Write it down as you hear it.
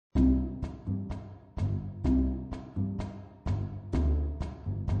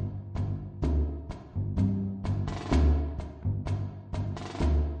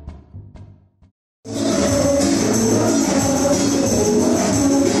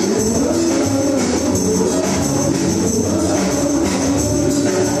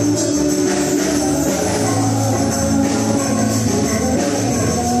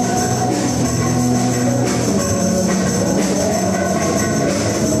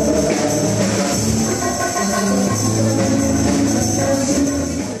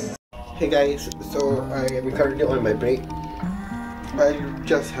guys, so I am currently on my break. I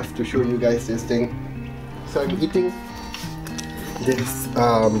just have to show you guys this thing. So I'm eating this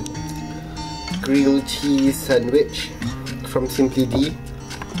grilled cheese sandwich from Simply D.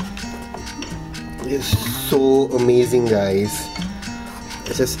 It's so amazing, guys.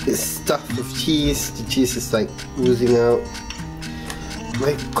 It's stuffed with cheese. The cheese is like oozing out.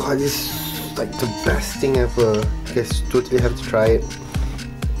 My god, it's like the best thing ever. You guys totally have to try it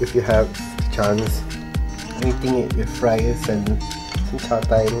if you have the chance. I'm eating it with fries and some chow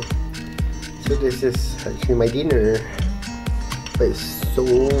time. So this is actually my dinner. But it's so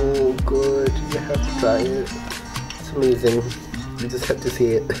good. You have to try it. It's amazing. You just have to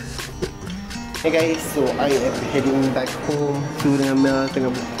see it. Hey guys, so I am heading back home. Tu dengan Mel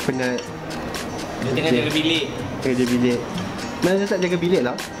tengah penat. Dia tengah jaga bilik. Tengah jaga bilik. Mel dah tak jaga bilik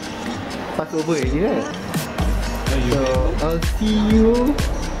lah. Pass over je kan? So I'll see you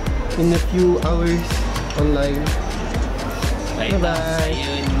in a few hours online. Bye bye.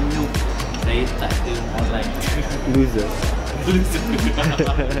 Saya noob. Saya tak ada online. Loser. Loser.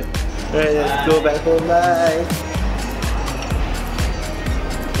 Alright, let's go back home. Bye.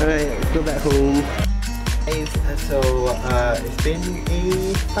 Alright, let's go back home. Guys, so it's been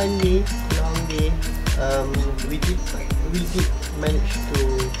a fun day, long day. We did manage to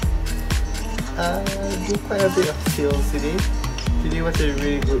do quite a bit of sales today. Today was a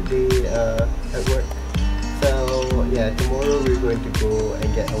really good day at work. So yeah, tomorrow we're going to go and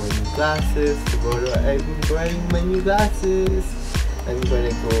get our new glasses. Tomorrow I'm wearing my new glasses. I'm going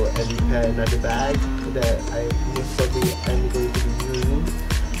to go and repair another bag that I most probably am going to be using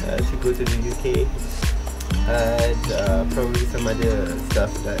to go to the UK, and probably some other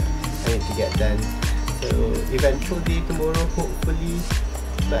stuff that I need to get done. So eventual day tomorrow, hopefully,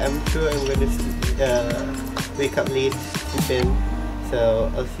 but I'm sure I'm gonna wake up late, sleep in. So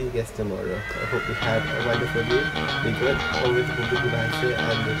I'll see you guys tomorrow. I hope you have a wonderful day. Be good, always be good to answer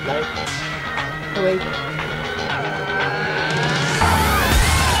and live life. Bye.